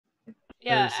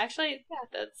Yeah, actually,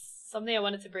 that's something I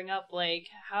wanted to bring up. Like,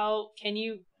 how can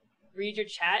you read your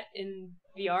chat in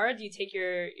VR? Do you take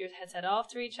your headset off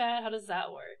to read chat? How does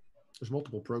that work? There's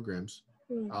multiple programs.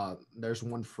 There's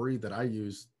one free that I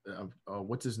use.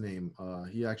 What's his name?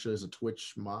 He actually is a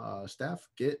Twitch staff.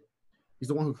 He's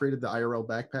the one who created the IRL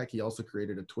backpack. He also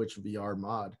created a Twitch VR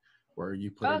mod where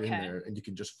you put it in there and you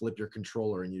can just flip your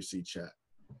controller and you see chat.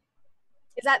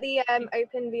 Is that the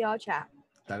open VR chat?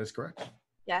 That is correct.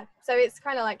 Yeah. So it's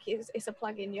kind of like it's a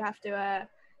plugin. You have to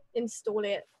install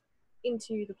it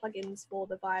into the plugins for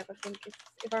the Vive, I think,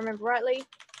 if I remember rightly.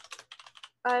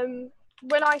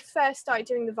 When I first started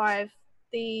doing the Vive,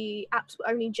 the apps were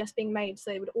only just being made,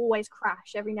 so they would always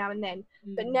crash every now and then.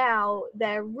 But now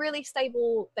they're really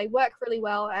stable, they work really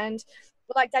well, and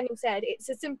like Daniel said, it's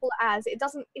as simple as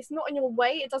it's not in your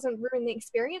way, it doesn't ruin the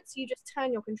experience. You just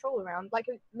turn your control around, like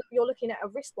you're looking at a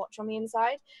wristwatch on the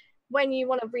inside when you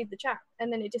want to read the chat,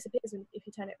 and then it disappears if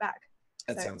you turn it back.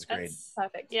 That sounds great.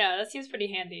 Perfect. Yeah, that seems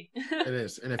pretty handy. It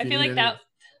is. And if I feel like that.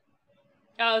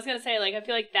 I was gonna say, like, I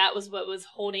feel like that was what was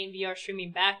holding VR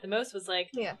streaming back the most, was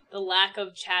like the lack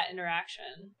of chat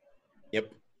interaction.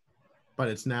 Yep. But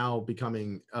it's now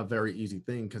becoming a very easy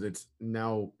thing because it's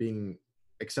now being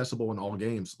accessible in all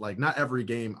games. Like, not every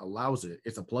game allows it.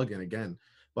 It's a plugin again,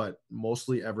 but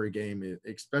mostly every game,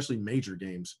 especially major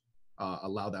games,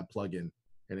 allow that plugin,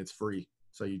 and it's free.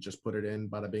 So you just put it in,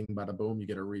 bada bing, bada boom. You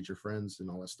get to read your friends and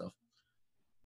all that stuff.